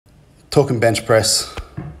talking bench press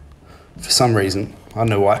for some reason. I don't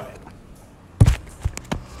know why.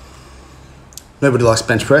 Nobody likes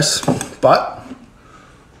bench press, but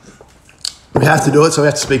we have to do it, so we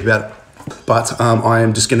have to speak about it. But I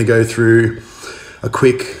am just going to go through a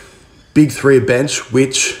quick big three of bench,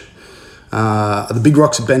 which are the big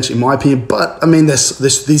rocks of bench in my opinion. But I mean,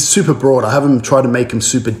 these super broad. I haven't tried to make them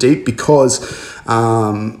super deep because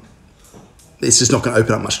it's just not going to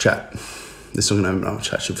open up much chat. It's not going to open up much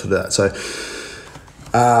chat for that. So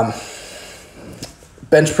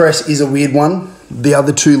bench press is a weird one. The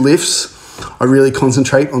other two lifts, I really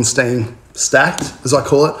concentrate on staying stacked, as I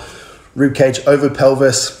call it. Rib cage over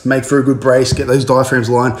pelvis, make for a good brace, get those diaphragms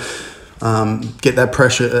aligned, get that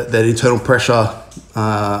pressure, that internal pressure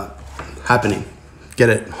happening. Get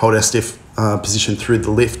it, hold our stiff position through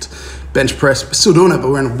the lift. Bench press, we're still doing it, but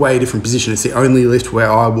we're in a way different position. It's the only lift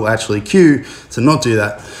where I will actually cue to not do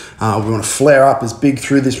that. We want to flare up as big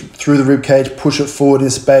through the rib cage, push it forward in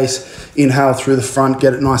space, inhale through the front,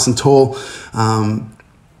 get it nice and tall, and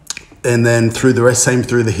then through the rest, same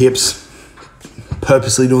through the hips.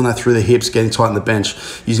 Purposely doing that through the hips, getting tight on the bench,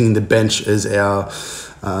 using the bench as our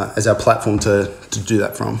platform to do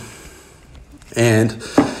that from. And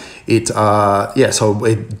it so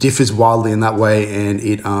it differs wildly in that way, and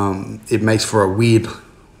it makes for a weird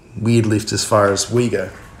lift as far as we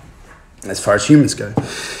go, as far as humans go,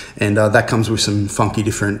 and that comes with some funky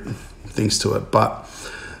different things to it. But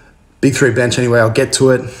big three bench anyway. I'll get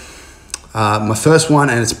to it. My first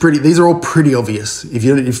one, and it's pretty. These are all pretty obvious.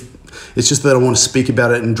 It's just that I want to speak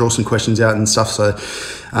about it and draw some questions out and stuff. So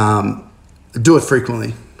do it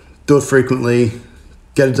frequently. Do it frequently.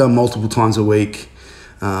 Get it done multiple times a week.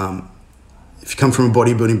 If you come from a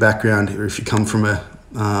bodybuilding background, or if you come from a,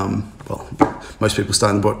 well, most people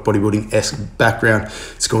start in the bodybuilding-esque background,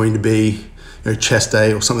 it's going to be chest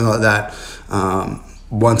day or something like that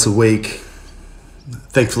once a week.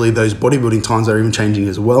 Thankfully, those bodybuilding times are even changing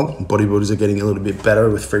as well. Bodybuilders are getting a little bit better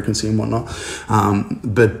with frequency and whatnot.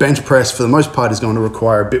 But bench press, for the most part, is going to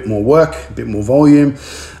require a bit more work, a bit more volume,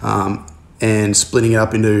 and splitting it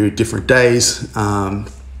up into different days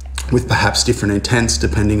with perhaps different intents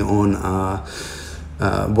depending on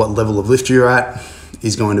what level of lift you're at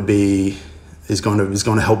is going to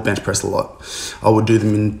help bench press a lot. I would do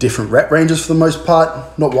them in different rep ranges for the most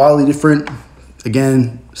part, not wildly different.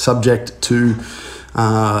 Again, subject to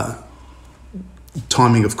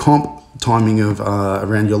timing of comp, timing of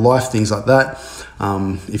around your life, things like that.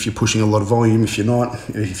 If you're pushing a lot of volume, if you're not,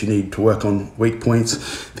 if you need to work on weak points,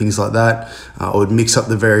 things like that. I would mix up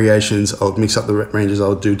the variations, I would mix up the rep ranges, I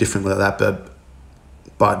would do differently like that,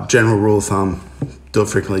 but general rule of thumb, do it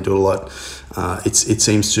frequently, do it a lot. It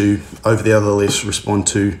seems to, over the other lifts, respond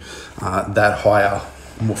to that higher,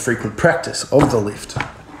 more frequent practice of the lift.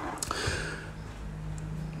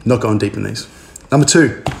 Not going deep in these. Number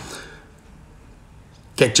two,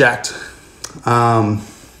 get jacked.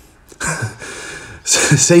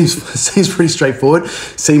 Seems pretty straightforward.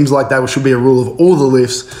 Seems like that should be a rule of all the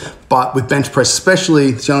lifts, but with bench press especially,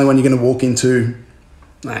 it's the only one you're going to walk into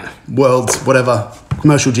worlds, whatever,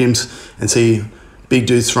 commercial gyms, and see big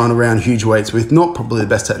dudes throwing around huge weights with not probably the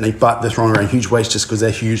best technique, but they're throwing around huge weights just because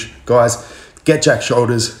they're huge. Guys, get jacked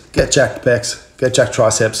shoulders, get jacked pecs, get jacked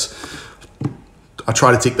triceps. I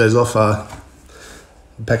try to tick those off.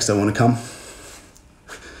 Pecs don't want to come.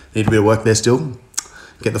 Need a bit of work there still.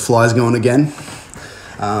 Get the flies going again.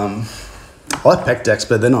 I like pec decks,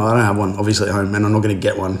 but then I don't have one obviously at home, and I'm not going to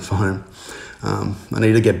get one for home. I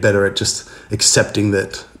need to get better at just accepting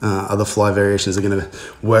that other fly variations are going to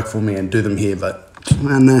work for me and do them here, but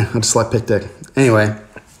no, I just like pec deck. Anyway,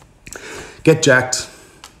 get jacked.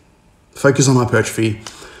 Focus on hypertrophy.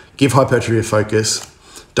 Give hypertrophy a focus.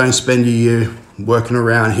 Don't spend your year working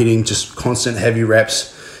around, hitting just constant heavy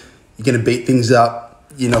reps. You're going to beat things up.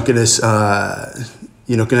 You're not going to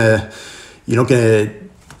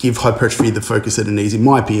give hypertrophy the focus that it needs. In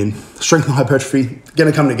my opinion, strength and hypertrophy are going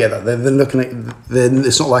to come together.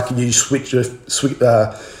 It's not like you flip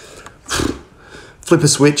a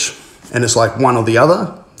switch and it's like one or the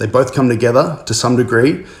other. They both come together to some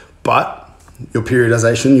degree, but your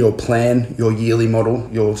periodization, your plan, your yearly model,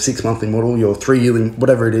 your 6 monthly model, your 3 yearly,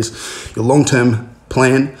 whatever it is, your long-term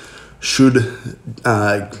plan should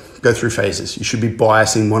go through phases. You should be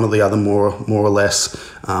biasing one or the other more or less.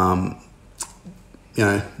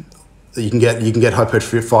 You can get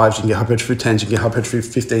hypertrophy at 5s, you can get hypertrophy at 10s, you can get hypertrophy at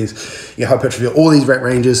 15s, you get hypertrophy at all these rep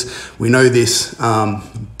ranges. We know this,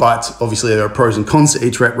 but obviously there are pros and cons to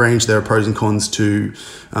each rep range. There are pros and cons to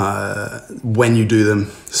when you do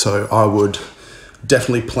them. So I would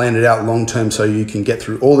definitely plan it out long term so you can get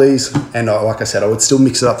through all these. And like I said, I would still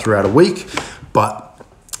mix it up throughout a week, but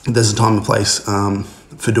there's a time and place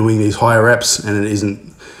for doing these higher reps, and it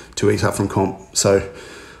isn't 2 weeks up from comp. So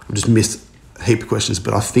I've just missed a heap of questions,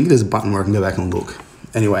 but I think there's a button where I can go back and look.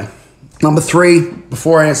 Anyway, number 3,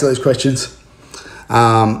 before I answer those questions,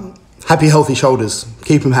 happy, healthy shoulders.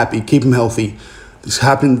 Keep them happy, keep them healthy. This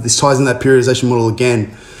ties in that periodization model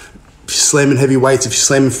again. If you're slamming heavy weights, if you're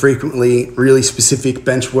slamming frequently, really specific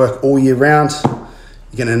bench work all year round,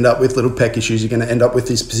 you're going to end up with little pec issues. You're going to end up with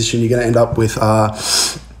this position. You're going to end up with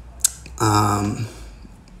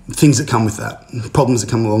things that come with that, problems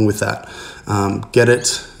that come along with that. Get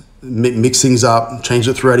it, mix things up, change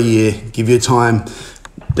it throughout a year, give you time,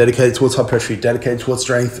 dedicated towards hypertrophy, dedicated towards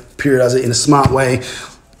strength, periodize it in a smart way.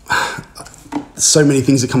 So many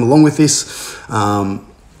things that come along with this.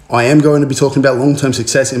 I am going to be talking about long-term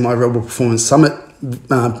success in my Rebel Performance Summit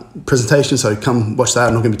presentation, so come watch that.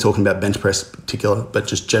 I'm not going to be talking about bench press in particular, but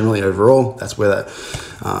just generally overall, that's where that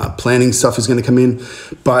planning stuff is going to come in.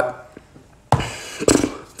 But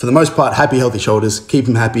for the most part, happy, healthy shoulders, keep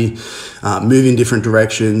them happy, move in different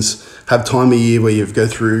directions, have time of year where you go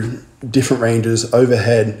through different ranges,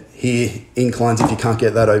 overhead, here, inclines if you can't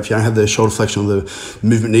get that, or if you don't have the shoulder flexion or the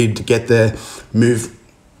movement needed to get there, move.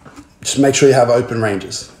 Just make sure you have open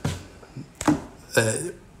ranges.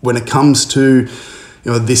 When it comes to,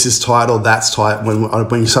 this is tight or that's tight,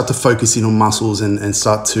 when you start to focus in on muscles and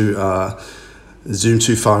start to zoom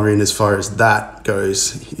too far in as far as that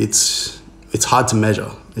goes, it's hard to measure.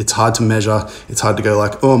 It's hard to measure. It's hard to go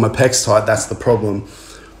like, oh, my pec's tight, that's the problem.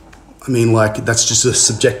 I mean, like, that's just a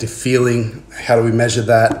subjective feeling. How do we measure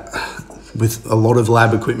that? With a lot of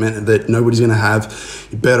lab equipment that nobody's going to have,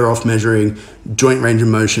 you're better off measuring joint range of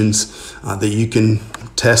motions that you can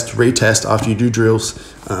test, retest after you do drills,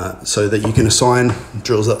 so that you can assign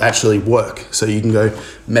drills that actually work. So you can go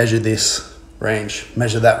measure this range,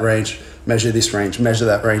 measure that range, measure this range, measure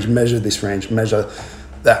that range, measure this range, measure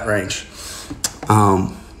that range.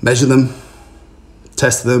 Measure them,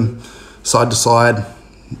 test them side to side.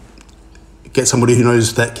 Get somebody who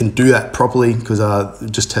knows that can do that properly, because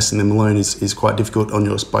just testing them alone is quite difficult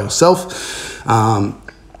by yourself.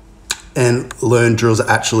 And learn drills that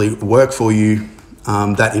actually work for you,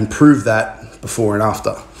 that improve that before and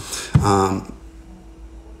after.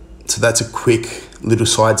 So that's a quick little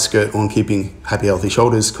side skirt on keeping happy, healthy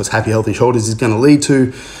shoulders, because happy, healthy shoulders is going to lead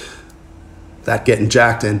to that getting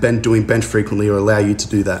jacked and doing bench frequently, or allow you to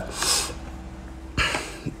do that.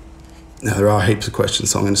 Now, there are heaps of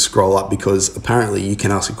questions, so I'm going to scroll up, because apparently you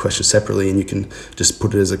can ask a question separately and you can just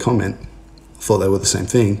put it as a comment. I thought they were the same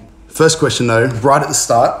thing. First question though, right at the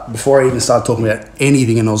start, before I even started talking about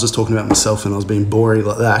anything and I was just talking about myself and I was being boring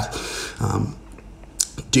like that,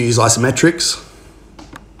 do you use isometrics?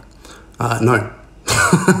 No.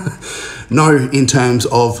 No, in terms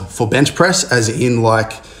of for bench press, as in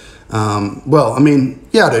like, well, I mean,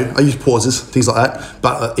 yeah, I do. I use pauses, things like that,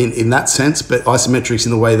 but in that sense, but isometrics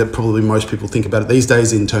in the way that probably most people think about it these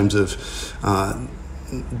days, in terms of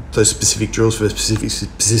those specific drills for specific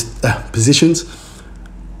positions.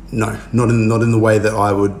 No, not in the way that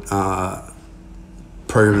I would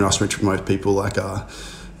program an isometric for most people, like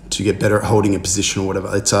to get better at holding a position or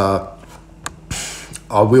whatever. It's I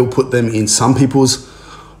will put them in some people's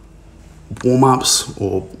warm-ups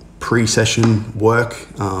or pre-session work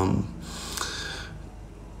to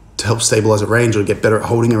help stabilize a range or get better at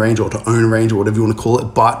holding a range or to own a range or whatever you want to call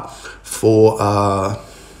it. But for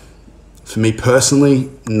me personally,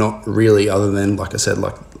 not really, other than, like I said,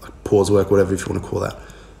 like pause work, whatever, if you want to call that.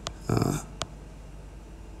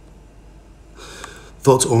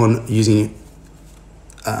 Thoughts on using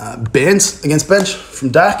bands against bench from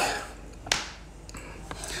Dak.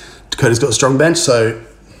 Dakota's got a strong bench, so you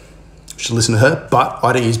should listen to her, but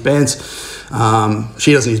I don't use bands.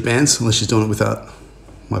 She doesn't use bands unless she's doing it without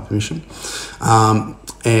my permission.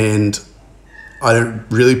 And I don't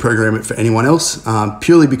really program it for anyone else,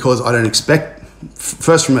 purely because I don't expect,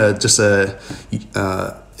 first from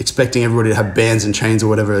expecting everybody to have bands and chains or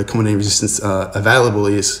whatever accommodating resistance available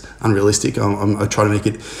is unrealistic. I try to make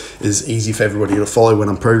it as easy for everybody to follow when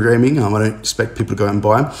I'm programming. I don't expect people to go out and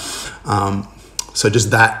buy them. So just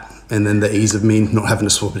that, and then the ease of me not having to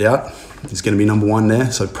swap it out is going to be number one there.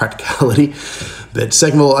 So practicality. But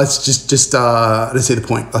second of all, it's just I don't see the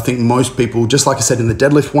point. I think most people, just like I said in the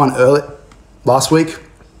deadlift one last week,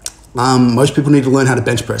 most people need to learn how to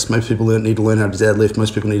bench press. Most people need to learn how to deadlift.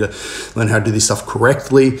 Most people need to learn how to do this stuff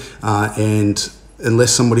correctly. And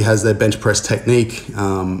unless somebody has their bench press technique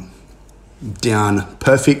down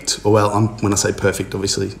perfect, or well, when I say perfect,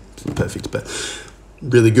 obviously it's perfect, but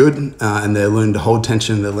really good, and they're learning to hold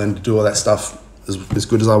tension, they're learning to do all that stuff as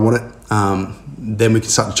good as I want it, then we can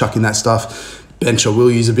start to chuck in that stuff. Bench, I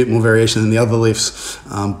will use a bit more variation than the other lifts,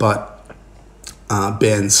 but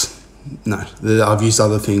bands, no. I've used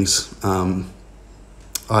other things. I'm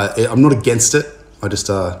not against it.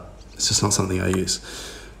 It's just not something I use.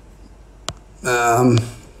 What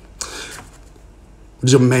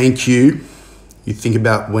is your main cue you think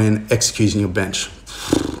about when executing your bench?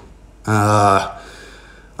 I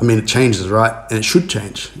mean, it changes, right? And it should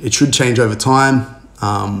change. It should change over time.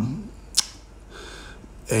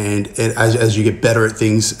 And as you get better at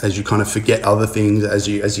things, as you kind of forget other things, as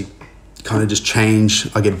you kind of just change,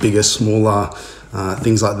 I get bigger, smaller,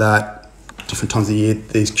 things like that. Different times of the year,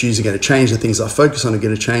 these cues are going to change. The things I focus on are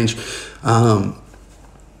going to change.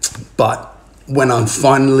 But when I'm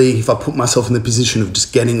finally, if I put myself in the position of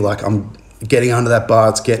just getting, like I'm getting under that bar,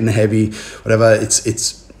 it's getting heavy, whatever,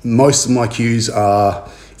 it's most of my cues are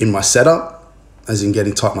in my setup, as in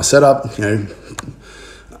getting tight my setup,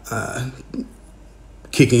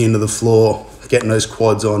 kicking into the floor, getting those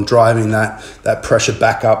quads on, driving that pressure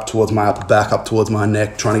back up towards my upper back, up towards my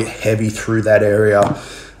neck, trying to get heavy through that area.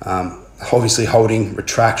 Obviously holding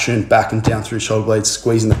retraction back and down through shoulder blades,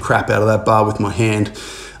 squeezing the crap out of that bar with my hand.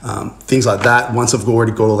 Things like that. Once I've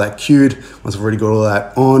already got all that cued, once I've already got all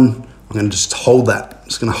that on, I'm going to just hold that. I'm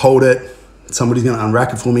just going to hold it. Somebody's going to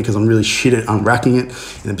unrack it for me because I'm really shit at unracking it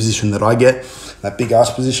in the position that I get. That big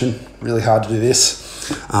arch position, really hard to do this.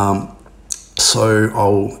 So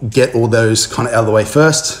I'll get all those kind of out of the way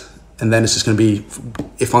first, and then it's just going to be,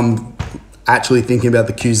 if I'm actually thinking about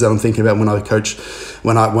the cues that I'm thinking about when I coach,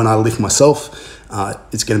 when I lift myself,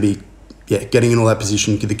 it's going to be, getting in all that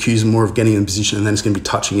position. The cues are more of getting in position, and then it's going to be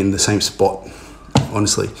touching in the same spot.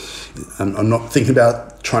 Honestly, I'm not thinking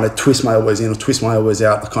about trying to twist my elbows in or twist my elbows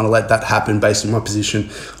out. I kind of let that happen based on my position.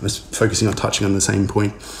 I'm just focusing on touching on the same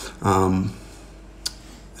point, and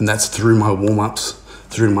that's through my warm-ups,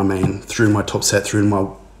 through my main, through my top set, through my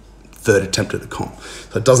third attempt at the comp.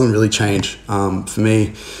 So it doesn't really change for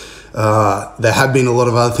me. There have been a lot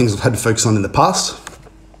of other things I've had to focus on in the past.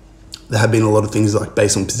 There have been a lot of things like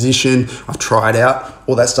based on position. I've tried out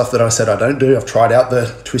all that stuff that I said I don't do. I've tried out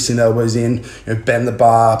the twisting the elbows in, bend the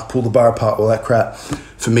bar, pull the bar apart, all that crap.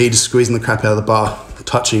 For me, just squeezing the crap out of the bar,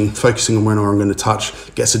 touching, focusing on where I'm going to touch,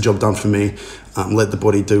 gets the job done for me. Let the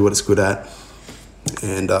body do what it's good at,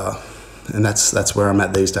 and that's where I'm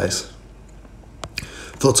at these days.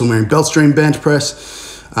 Thoughts on wearing belts during bench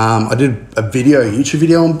press? I did a YouTube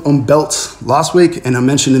video on belts last week, and I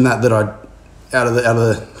mentioned in that out of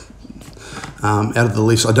the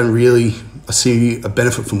lifts, I see a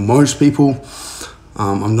benefit for most people.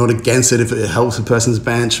 I'm not against it if it helps a person's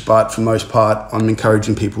bench, but for most part, I'm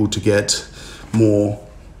encouraging people to get more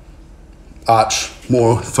arch,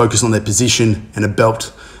 more focus on their position, and a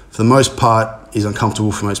belt, for the most part, is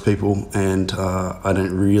uncomfortable for most people, and I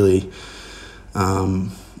don't really,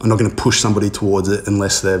 I'm not going to push somebody towards it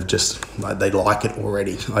unless they've just, they like it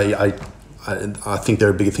already. I think there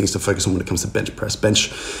are bigger things to focus on when it comes to bench press.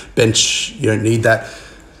 Bench, you don't need that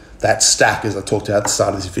stack, as I talked about at the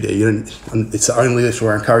start of this video. It's the only lift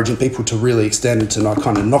where we're encouraging people to really extend and to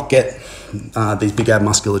not get these big ab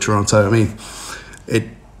musculature on. So I mean,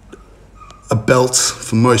 a belt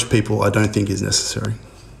for most people I don't think is necessary.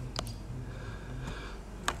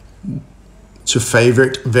 What's your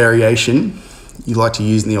favorite variation you like to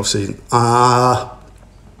use in the off season?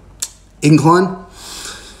 Incline.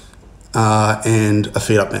 And a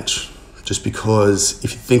feet up bench, just because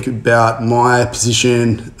if you think about my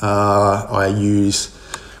position, I use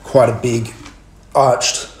quite a big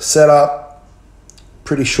arched setup,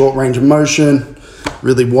 pretty short range of motion,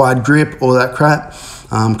 really wide grip, all that crap,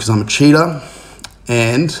 because I'm a cheater.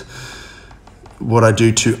 And what I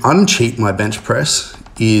do to uncheat my bench press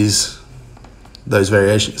is those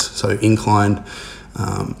variations. So incline,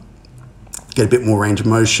 get a bit more range of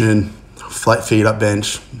motion, flat feet up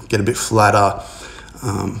bench, get a bit flatter,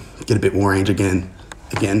 get a bit more range again.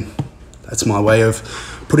 Again, that's my way of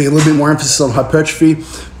putting a little bit more emphasis on hypertrophy,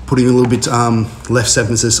 putting a little bit less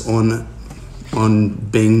emphasis on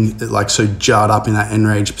being like so jarred up in that end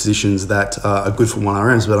range positions that are good for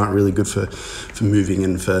 1RMs but aren't really good for moving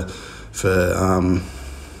and for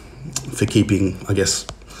keeping, I guess,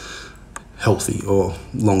 healthy or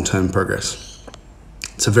long-term progress.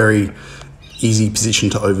 It's a very easy position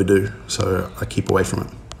to overdo, so I keep away from it.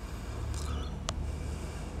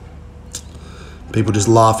 People just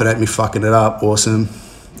laughing at me fucking it up. Awesome.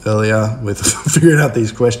 Earlier with figuring out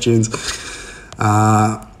these questions.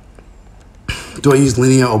 Do I use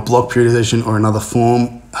linear or block periodization or another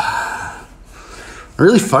form? I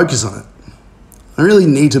really focus on it. I really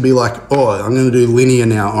need to be like, oh, I'm going to do linear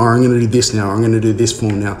now, or I'm going to do this now, or I'm going to do this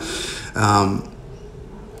form now.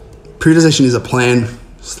 Periodization is a plan.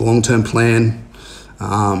 It's a long-term plan.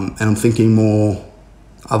 And I'm thinking more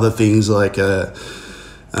other things like if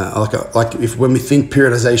when we think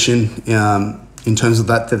periodization in terms of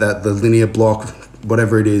that the linear block,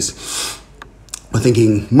 whatever it is, we're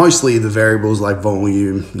thinking mostly the variables like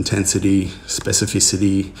volume, intensity,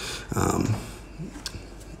 specificity,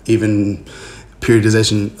 even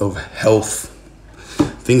periodization of health,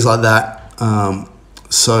 things like that.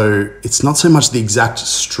 So it's not so much the exact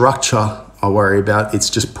structure I worry about, it's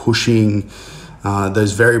just pushing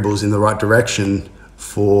those variables in the right direction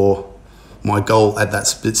for my goal at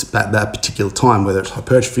that particular time, whether it's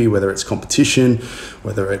hypertrophy, whether it's competition,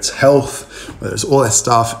 whether it's health, whether it's all that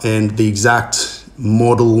stuff, and the exact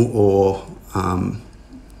model or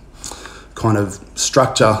kind of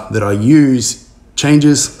structure that I use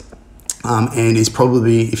changes and is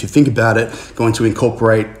probably, if you think about it, going to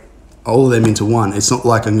incorporate all of them into one. It's not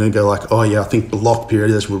like I'm going to go like, oh yeah, I think block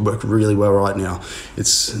periodization would work really well right now. I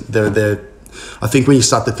think when you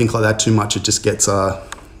start to think like that too much, it just gets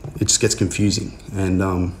confusing, and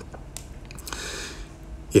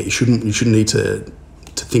yeah, you shouldn't need to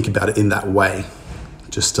think about it in that way.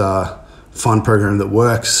 Just find a program that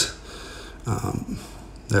works.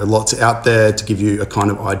 There are lots out there to give you a kind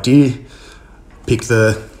of idea. Pick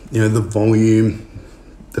the volume,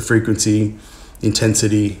 the frequency,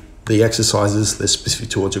 intensity, the exercises that are specific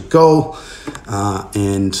towards your goal,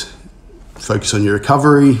 and focus on your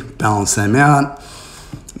recovery, balance them out,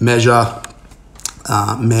 measure,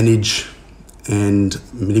 manage, and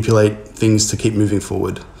manipulate things to keep moving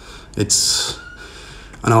forward.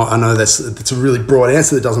 I know that's a really broad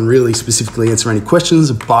answer that doesn't really specifically answer any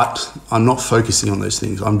questions, but I'm not focusing on those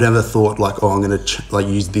things. I've never thought like, oh, I'm going to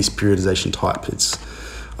use this periodization type.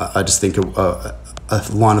 I just think a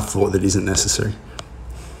line of thought that isn't necessary.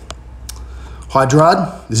 Hi, Gerard.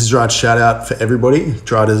 This is Gerard's shout out for everybody.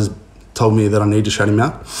 Gerard has told me that I need to shout him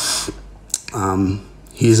out.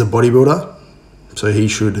 He is a bodybuilder, so he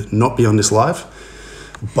should not be on this live,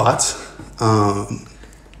 but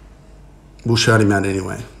we'll shout him out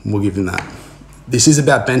anyway. We'll give him that. This is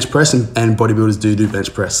about bench press, and bodybuilders do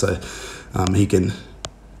bench press, so he can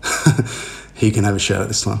he can have a shout out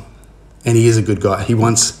this time. And he is a good guy. He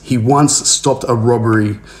once stopped a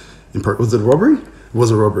robbery. Was it a robbery? It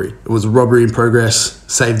was a robbery. It was a robbery in progress.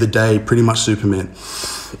 Saved the day. Pretty much Superman.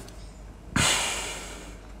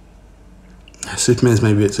 Superman's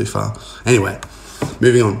maybe a bit too far. Anyway,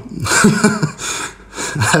 moving on.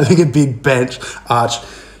 Having a big bench arch.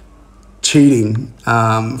 Cheating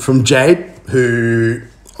from Jade, who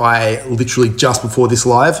I literally just before this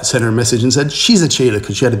live sent her a message and said she's a cheater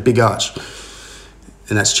because she had a big arch,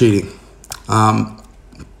 and that's cheating.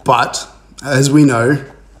 But as we know,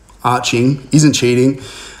 arching isn't cheating.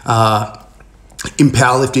 In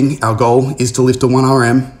powerlifting, our goal is to lift a 1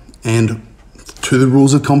 RM, and to the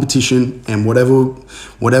rules of competition, and whatever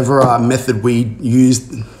method we use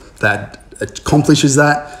that accomplishes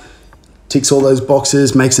that, ticks all those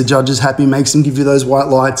boxes, makes the judges happy, makes them give you those white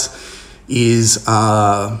lights, is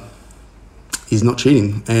not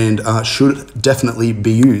cheating, and should definitely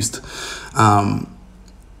be used.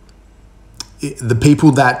 The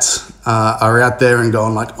people that are out there and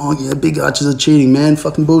going like, oh yeah, big arches are cheating, man,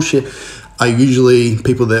 fucking bullshit, are usually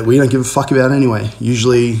people that we don't give a fuck about anyway.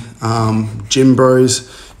 Usually gym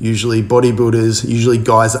bros, usually bodybuilders, usually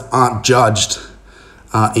guys that aren't judged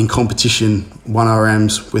in competition 1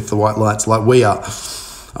 RMs with the white lights like we are.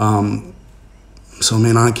 So I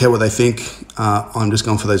mean, I don't care what they think. I'm just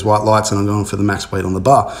going for those white lights, and I'm going for the max weight on the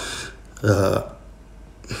bar.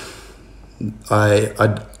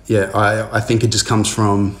 I think it just comes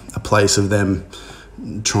from a place of them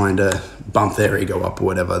trying to bump their ego up or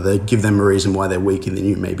whatever. They give them a reason why they're weaker than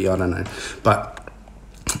you, maybe, I don't know. But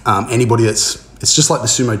anybody it's just like the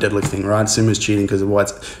sumo deadlift thing, right? Sumo's cheating because of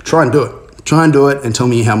whites. Try and do it. Try and do it and tell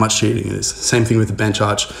me how much cheating it is. Same thing with the bench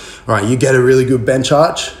arch. All right, you get a really good bench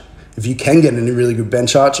arch. If you can get a really good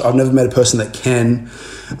bench arch, I've never met a person that can,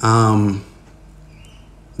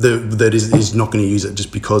 that is not going to use it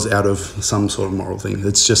just because out of some sort of moral thing.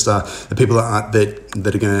 It's just the people that are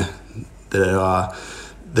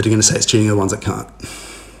going to say it's cheating are the ones that can't.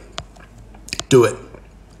 Do it.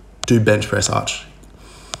 Do bench press arch.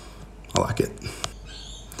 I like it.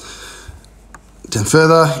 Then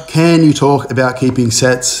further, can you talk about keeping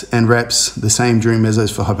sets and reps the same during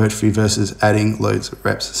mesos for hypertrophy versus adding loads,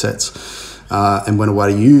 reps, sets, and when or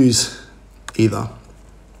why to use either?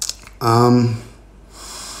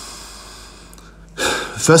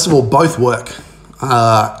 First of all, both work.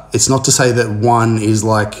 It's not to say that one is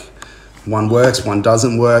like, one works, one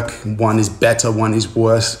doesn't work, one is better, one is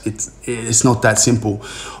worse. It's not that simple.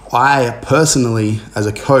 I personally, as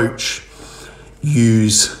a coach,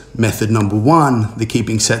 use method number one, the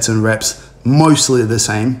keeping sets and reps mostly the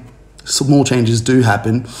same. Small changes do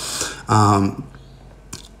happen.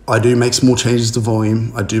 I do make small changes to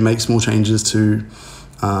volume. I do make small changes to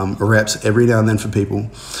reps every now and then for people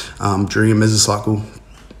during a mesocycle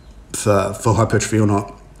for hypertrophy or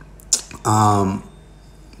not.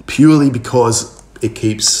 Purely because it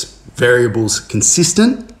keeps variables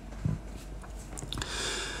consistent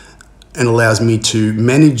and allows me to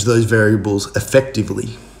manage those variables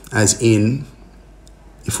effectively. As in,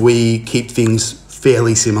 if we keep things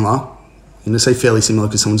fairly similar, I'm going to say fairly similar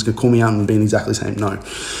because someone's going to call me out and being exactly the same. No,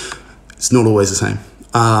 it's not always the same.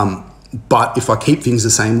 But if I keep things the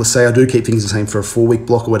same, let's say I do keep things the same for a 4-week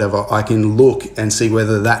block or whatever, I can look and see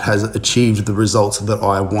whether that has achieved the results that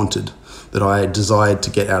I wanted, that I desired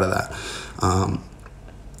to get out of that.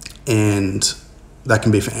 And that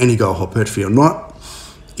can be for any goal, hypertrophy or not.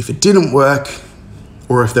 If it didn't work,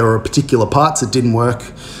 or if there were particular parts that didn't work,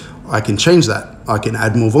 I can change that. I can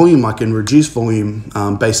add more volume, I can reduce volume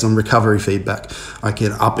based on recovery feedback. I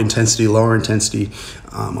can up intensity, lower intensity.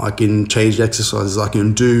 I can change exercises. I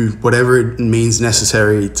can do whatever it means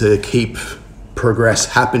necessary to keep progress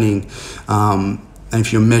happening. And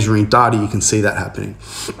if you're measuring data, you can see that happening.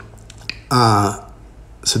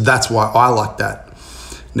 So that's why I like that.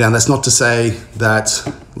 Now, that's not to say that,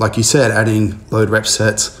 like you said, adding load rep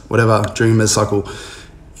sets, whatever, during a mesocycle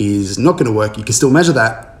is not going to work. You can still measure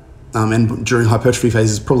that. And during hypertrophy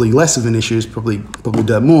phases, probably less of an issue, it's probably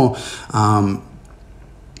do more.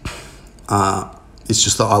 It's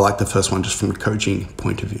just that I like the first one just from a coaching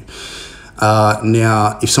point of view.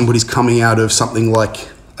 Now, if somebody's coming out of something like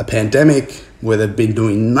a pandemic where they've been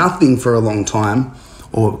doing nothing for a long time,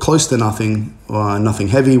 or close to nothing, or nothing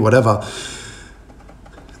heavy, whatever,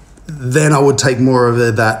 then I would take more of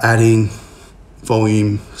that adding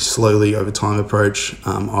volume slowly over time approach.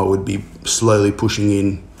 I would be slowly pushing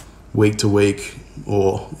in week to week,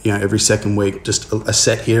 or every second week, just a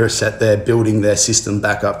set here, a set there, building their system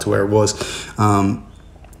back up to where it was.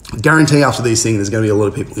 Guarantee after these things, there's going to be a lot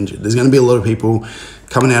of people injured. There's going to be a lot of people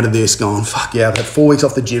coming out of this going, fuck yeah, I've had 4 weeks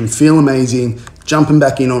off the gym, feel amazing, jumping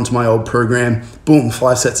back in onto my old program, boom,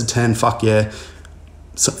 5 sets of 10, fuck yeah.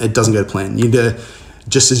 So it doesn't go to plan. You need to,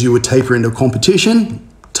 just as you would taper into a competition,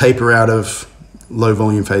 taper out of low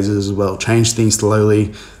volume phases as well. Change things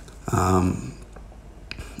slowly.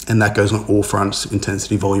 And that goes on all fronts,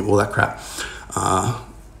 intensity, volume, all that crap.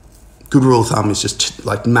 Good rule of thumb is just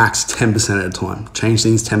like max 10% at a time. Change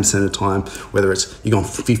things 10% at a time, whether it's you're going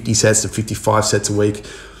 50 sets to 55 sets a week,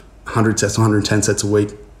 100 sets to 110 sets a week,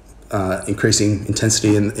 increasing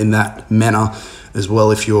intensity in that manner as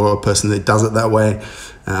well. If you're a person that does it that way,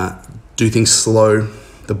 do things slow.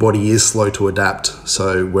 The body is slow to adapt,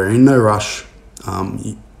 so we're in no rush.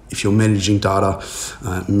 If you're managing data,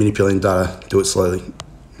 manipulating data, do it slowly.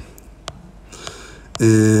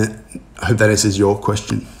 I hope that answers your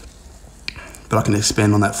question, but I can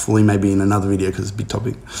expand on that fully maybe in another video because it's a big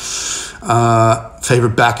topic.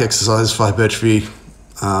 Favorite back exercise for hypertrophy,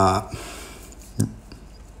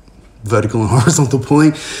 vertical and horizontal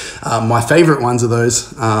pulling. My favorite ones are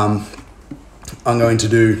those. I'm going to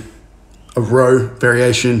do a row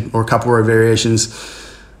variation or a couple row variations.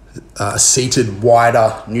 Seated,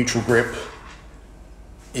 wider, neutral grip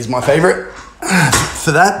is my favorite.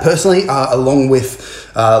 For that, personally, along with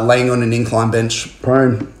laying on an incline bench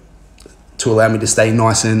prone to allow me to stay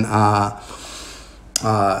nice and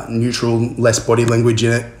neutral, less body language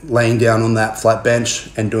in it, laying down on that flat bench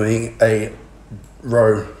and doing a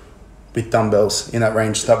row with dumbbells in that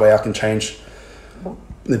range. That way I can change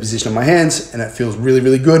the position of my hands and it feels really,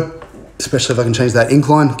 really good, especially if I can change that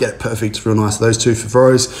incline, get it perfect, it's real nice. Those two for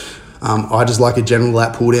rows. I just like a general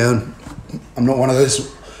lat pull down. I'm not one of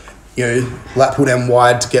those lat pull down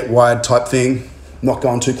wide to get wide type thing. Not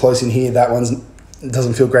going too close in here. That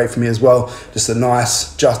doesn't feel great for me as well. Just a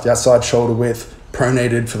nice, just outside shoulder width,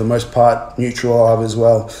 pronated for the most part, neutral I have as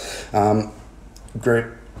well.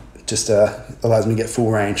 Grip just allows me to get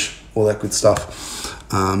full range, all that good stuff.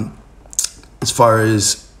 As far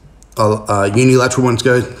as unilateral ones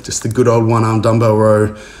go, just the good old one arm dumbbell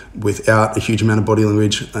row without a huge amount of body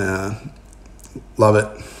language. Love it.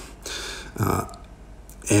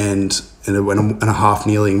 And a half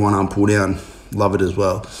kneeling, one arm pull down, love it as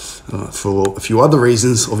well. For a few other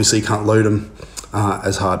reasons, obviously you can't load them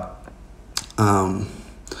as hard. And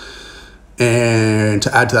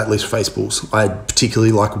to add to that list, face pulls. I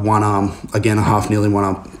particularly like one arm, again, a half kneeling, one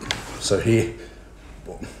arm. So here,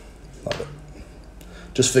 boom, love it.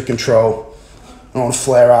 Just for control. I don't want to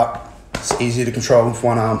flare up. It's easy to control with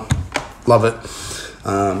one arm. Love it.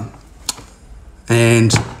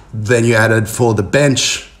 And then you added for the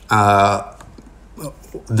bench,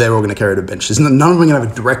 they're all going to carry to bench. None of them are going to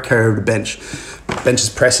have a direct carry to bench. Bench is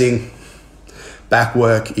pressing. Back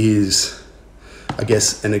work is, I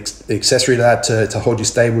guess, an accessory to that to hold you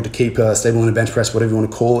stable, to keep stable in a bench press, whatever you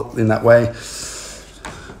want to call it in that way.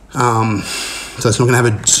 So it's not going to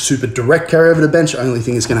have a super direct carry over to bench. The only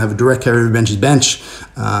thing it's going to have a direct carry over to bench is bench.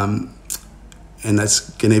 And that's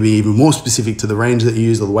going to be even more specific to the range that you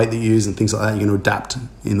use or the weight that you use and things like that. You're going to adapt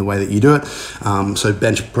in the way that you do it. So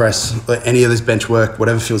bench press, any of this bench work,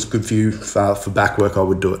 whatever feels good for you for back work, I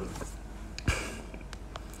would do it.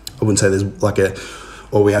 I wouldn't say there's like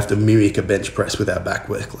or we have to mimic a bench press with our back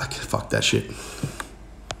work. Like, fuck that shit.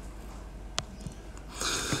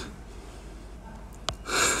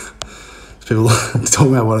 People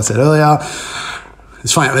talking about what I said earlier.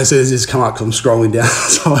 It's funny, this has come up because I'm scrolling down,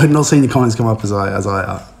 so I've not seen the comments come up as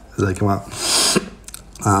they come up.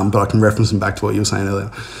 But I can reference them back to what you were saying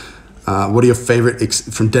earlier. What are your favorite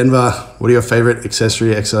from Denver? What are your favorite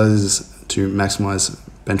accessory exercises to maximize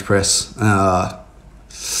bench press?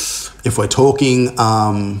 If we're talking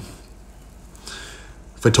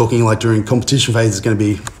like during competition phase, it's going to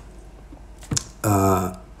be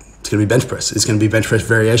bench press. It's going to be bench press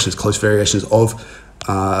variations, close variations of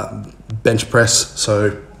bench press.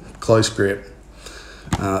 So close grip,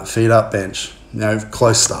 feet up bench,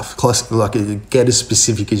 close stuff, like get as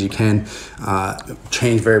specific as you can,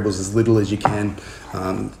 change variables as little as you can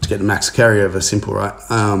to get the max carryover. Simple, right?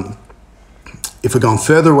 If we're going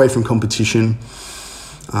further away from competition,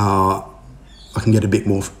 I can get have a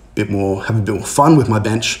bit more fun with my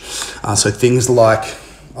bench. So things like,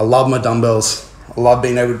 I love my dumbbells. I love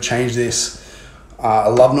being able to change this. I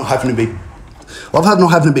love not having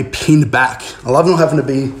to be pinned back. I love not having to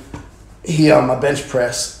be here on my bench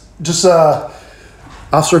press. Just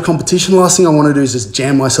after a competition, last thing I want to do is just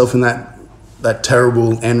jam myself in that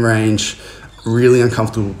terrible end range, really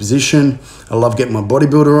uncomfortable position. I love getting my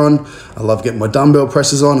bodybuilder on. I love getting my dumbbell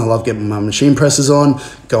presses on. I love getting my machine presses on,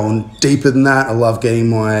 going deeper than that. I love getting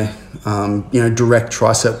my direct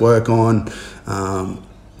tricep work on,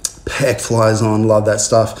 pec flies on, love that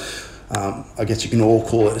stuff. I guess you can all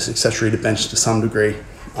call it an accessory to bench to some degree.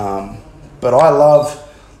 But I love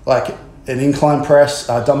like an incline press,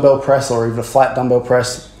 a dumbbell press, or even a flat dumbbell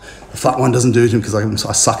press. The flat one doesn't do it because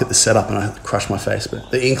I suck at the setup and I crush my face,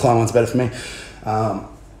 but the incline one's better for me.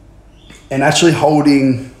 And actually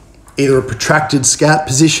holding either a protracted scat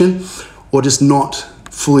position or just not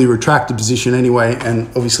fully retracted position anyway, and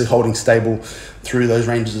obviously holding stable through those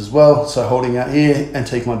ranges as well. So holding out here and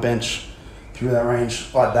take my bench through that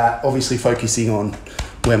range like that, obviously focusing on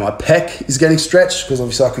where my pec is getting stretched, because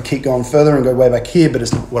obviously I could keep going further and go way back here, but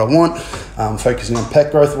it's not what I want. Focusing on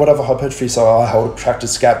pec growth, whatever hypertrophy, so I hold a protracted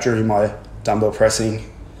scap during my dumbbell pressing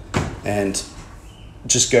and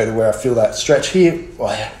just go to where I feel that stretch here,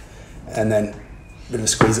 and then a bit of a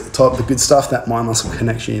squeeze at the top, the good stuff, that mind muscle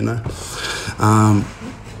connection,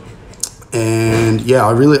 and yeah,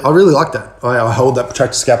 I really like that. I hold that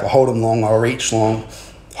protracted scap, I hold them long, I reach long,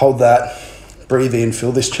 hold that, breathe in,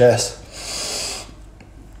 feel this chest.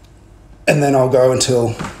 And then I'll go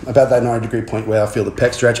until about that 90-degree point where I feel the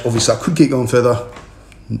pec stretch. Obviously, I could keep going further.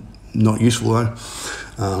 Not useful though.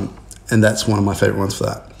 And that's one of my favorite ones for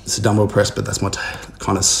that. It's a dumbbell press, but that's my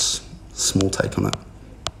kind of small take on it.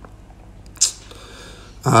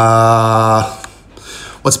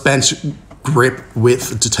 What's bench grip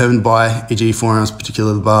width determined by, e.g. forearms,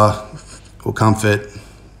 particular the bar, or comfort,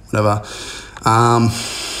 whatever.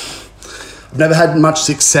 I've never had much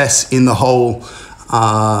success in the whole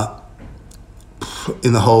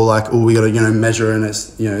like, oh, we got to measure and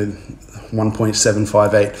it's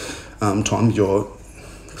 1.758 times your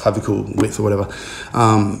clavicle width or whatever.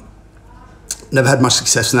 Never had much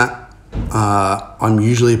success in that. I'm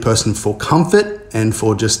usually a person for comfort and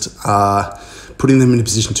for just putting them in a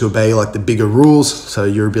position to obey like the bigger rules. So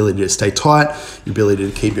your ability to stay tight, your ability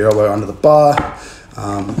to keep your elbow under the bar,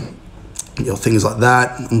 things like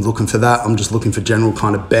that. I'm looking for that. I'm just looking for general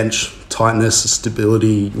kind of bench tightness,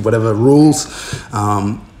 stability, whatever rules.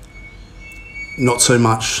 Not so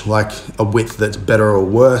much like a width that's better or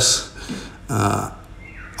worse. I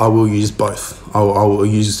will use both. I will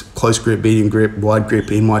use close grip, medium grip, wide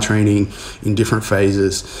grip in my training in different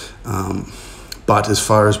phases. But as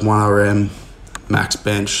far as 1RM, max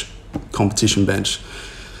bench, competition bench,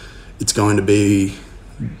 it's going to be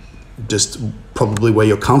just probably where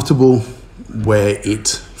you're comfortable, where it,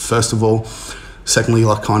 first of all, secondly,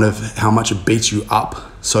 like kind of how much it beats you up.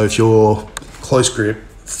 So if you're close grip,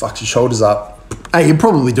 fucks your shoulders up, A, you're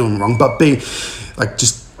probably doing wrong, but B, like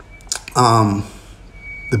just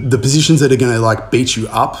the positions that are going to like beat you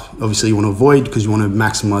up, obviously you want to avoid, because you want to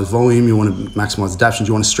maximize volume, you want to maximize adaptations,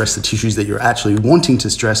 you want to stress the tissues that you're actually wanting to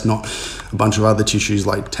stress, not a bunch of other tissues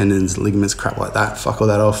like tendons, ligaments, crap like that. Fuck all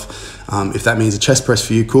that off. If that means a chest press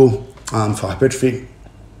for you, cool, for hypertrophy.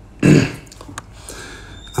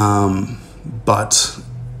 But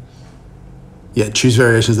yeah, choose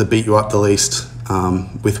variations that beat you up the least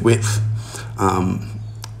with width.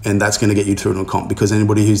 And that's going to get you through a comp, because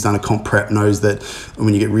anybody who's done a comp prep knows that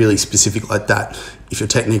when you get really specific like that, if your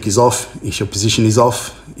technique is off, if your position is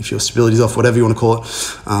off, if your stability is off, whatever you want to call it,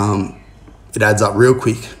 it adds up real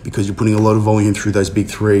quick, because you're putting a lot of volume through those big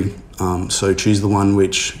three. So choose the one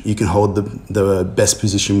which you can hold the best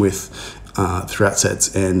position with throughout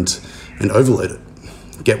sets and overload it.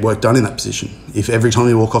 Get work done in that position. If every time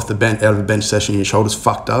you walk off the bench, out of a bench session, your shoulder's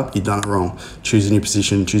fucked up, you've done it wrong. Choose a new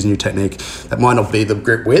position, choose a new technique. That might not be the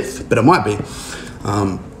grip width, but it might be.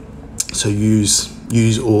 So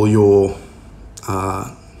use all your,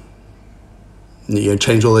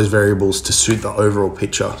 change all those variables to suit the overall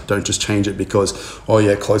picture. Don't just change it because, oh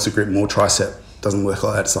yeah, closer grip, more tricep. Doesn't work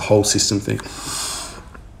like that. It's a whole system thing.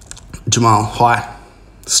 Jamal, hi.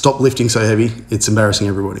 Stop lifting so heavy. It's embarrassing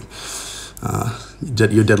everybody.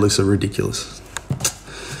 Your deadlifts are ridiculous.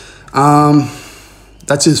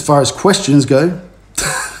 That's as far as questions go.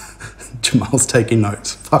 Jamal's taking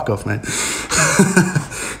notes. Fuck off, mate.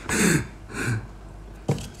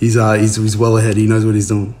 He's well ahead. He knows what he's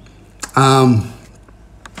doing. Oh,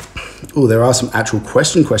 there are some actual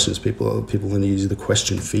questions. People are going to use the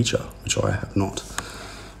question feature, which I have not.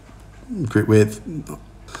 Grip width.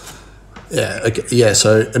 Yeah. Okay. Yeah.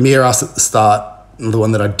 So Amir asked at the start, the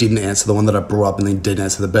one that I didn't answer, the one that I brought up and then didn't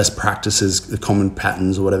answer, the best practices, the common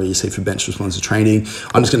patterns or whatever you see for bench responsive training.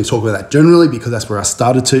 I'm just going to talk about that generally because that's where I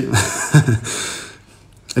started to.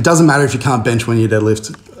 It doesn't matter if you can't bench when you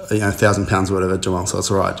deadlift, 1,000 pounds or whatever, Jamal, so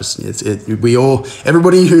it's all right.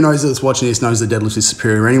 Everybody who knows that's watching this knows the deadlift is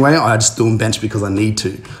superior anyway. I just do bench because I need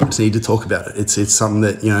to. I just need to talk about it. It's something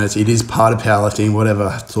that, it is part of powerlifting, whatever,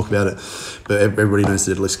 I have to talk about it. But everybody knows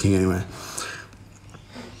the deadlift's king anyway.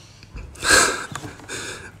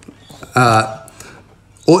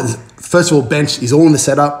 First of all, bench is all in the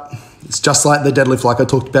setup. It's just like the deadlift, like I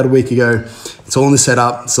talked about a week ago. It's all in the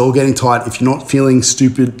setup. It's all getting tight. If you're not feeling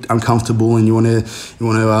stupid, uncomfortable, and it's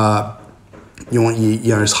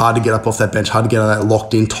hard to get up off that bench, hard to get out of that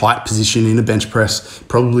locked in tight position in a bench press,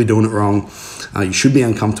 probably doing it wrong. You should be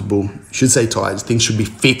uncomfortable. You should stay tight. Things should be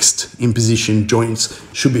fixed in position. Joints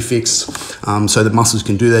should be fixed so that muscles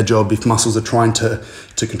can do their job. If muscles are trying to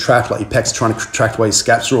contract, like your pecs are trying to contract while your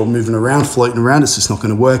scaps are all moving around, floating around, it's just not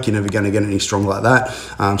going to work. You're never going to get any stronger like that.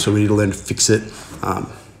 So we need to learn to fix it,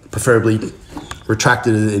 preferably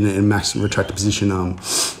retracted in a maximum retracted position.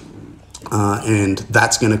 And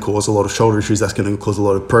that's going to cause a lot of shoulder issues. That's going to cause a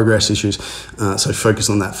lot of progress issues. So focus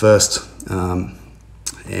on that first,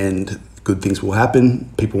 and good things will happen.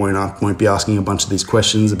 People won't be asking a bunch of these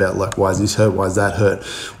questions about like, why is this hurt? Why is that hurt?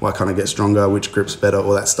 Why can't I get stronger? Which grip's better?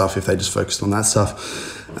 All that stuff. If they just focused on that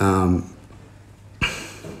stuff, trying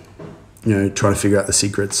to figure out the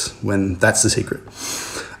secrets when that's the secret.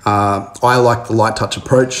 I like the light touch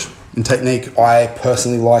approach in technique. I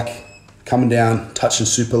personally like coming down, touching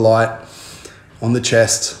super light on the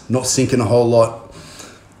chest, not sinking a whole lot.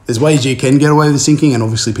 There's ways you can get away with sinking, and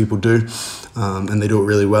obviously people do, and they do it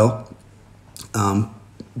really well.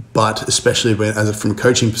 But especially from a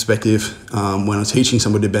coaching perspective, when I'm teaching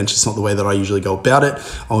somebody to bench, it's not the way that I usually go about it.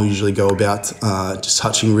 I'll usually go about just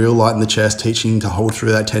touching real light in the chest, teaching to hold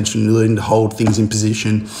through that tension, learning to hold things in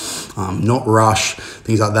position, not rush,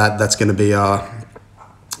 things like that. That's going to be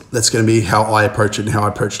how I approach it and how I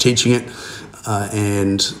approach teaching it.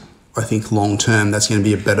 And I think long term, that's going to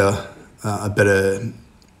be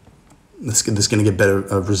that's going to get better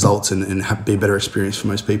results and be a better experience for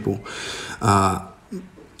most people.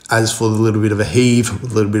 As for the little bit of a heave, a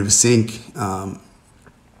little bit of a sink,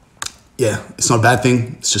 it's not a bad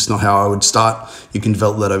thing. It's just not how I would start. You can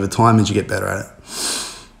develop that over time as you get better at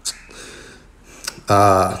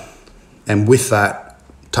it. And with that,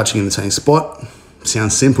 touching in the same spot,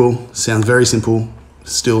 sounds simple, sounds very simple.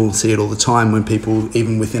 Still see it all the time when people,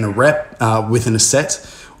 even within a rep, within a set,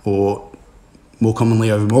 or more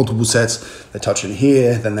commonly over multiple sets, they touch in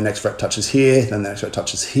here, then the next rep touches here, then the next rep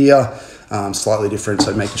touches here. Slightly different,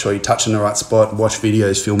 so making sure you touch in the right spot, watch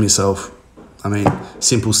videos, film yourself. I mean,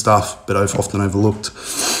 simple stuff, but often overlooked.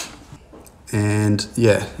 And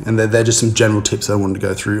they're just some general tips I wanted to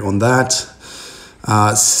go through on that.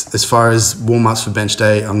 As far as warm-ups for bench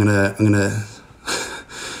day, I'm gonna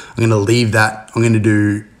leave that. I'm gonna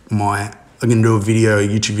do a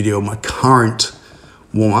YouTube video of my current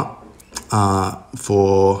warm-up.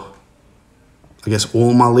 for, I guess,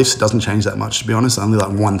 all my lifts. It doesn't change that much, to be honest. Only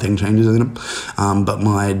like one thing changes in them. But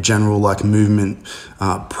my general like movement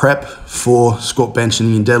prep for squat,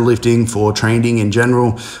 benching, and deadlifting, for training in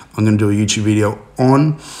general, I'm going to do a YouTube video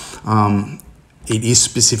on. It is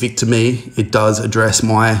specific to me. It does address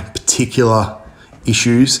my particular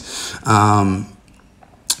issues.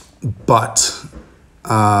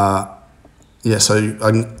 Yeah, so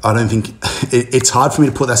I don't think, it's hard for me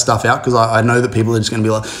to put that stuff out because I know that people are just going to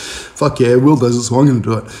be like, fuck yeah, Will does it, so I'm going to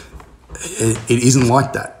do it. It isn't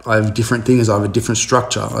like that. I have different things. I have a different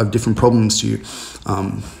structure. I have different problems to you.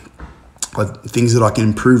 I have things that I can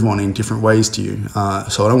improve on in different ways to you.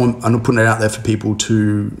 So I'm not putting it out there for people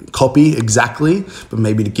to copy exactly, but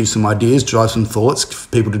maybe to give some ideas, drive some thoughts, for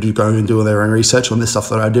people to go and do their own research on this stuff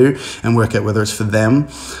that I do and work out whether it's for them.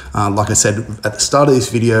 Like I said at the start of this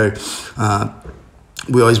video,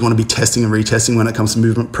 we always want to be testing and retesting when it comes to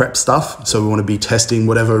movement prep stuff. So we want to be testing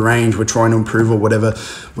whatever range we're trying to improve or whatever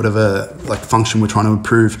like function we're trying to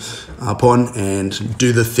improve upon, and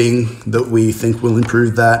do the thing that we think will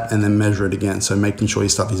improve that, and then measure it again. So making sure your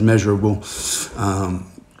stuff is measurable,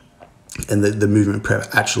 and the movement prep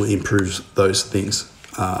actually improves those things.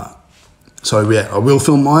 So yeah, I will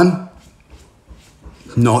film mine.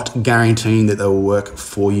 Not guaranteeing that they will work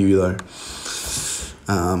for you though.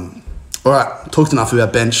 All right, talked enough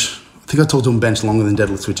about bench. I think I talked on bench longer than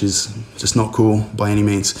deadlifts, which is just not cool by any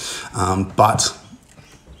means. But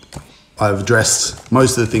I've addressed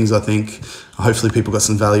most of the things I think. Hopefully people got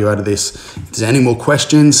some value out of this. If there's any more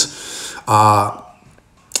questions,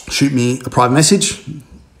 shoot me a private message.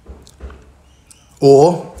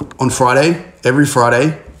 Or on Friday, every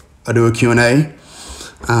Friday, I do a Q&A.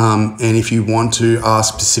 And if you want to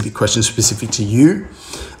ask specific questions specific to you,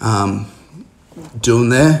 do them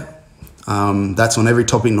there. That's on every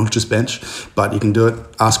topic, not just bench, but you can do it.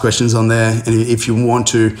 Ask questions on there, and if you want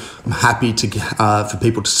to, I'm happy to for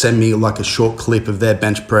people to send me like a short clip of their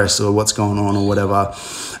bench press or what's going on or whatever,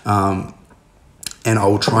 and I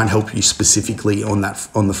will try and help you specifically on that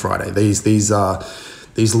on the Friday.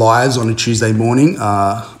 These lives on a Tuesday morning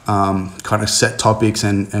are kind of set topics,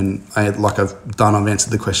 and I've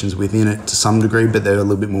answered the questions within it to some degree, but they're a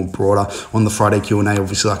little bit more broader. On the Friday Q&A,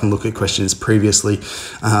 obviously I can look at questions previously,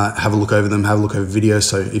 have a look over them, have a look over videos.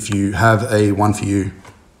 So if you have a one for you,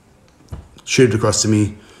 shoot it across to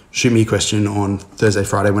me, shoot me a question on Thursday,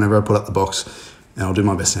 Friday, whenever I put up the box, and I'll do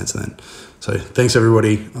my best to answer then. So thanks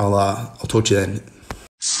everybody. I'll talk to you then.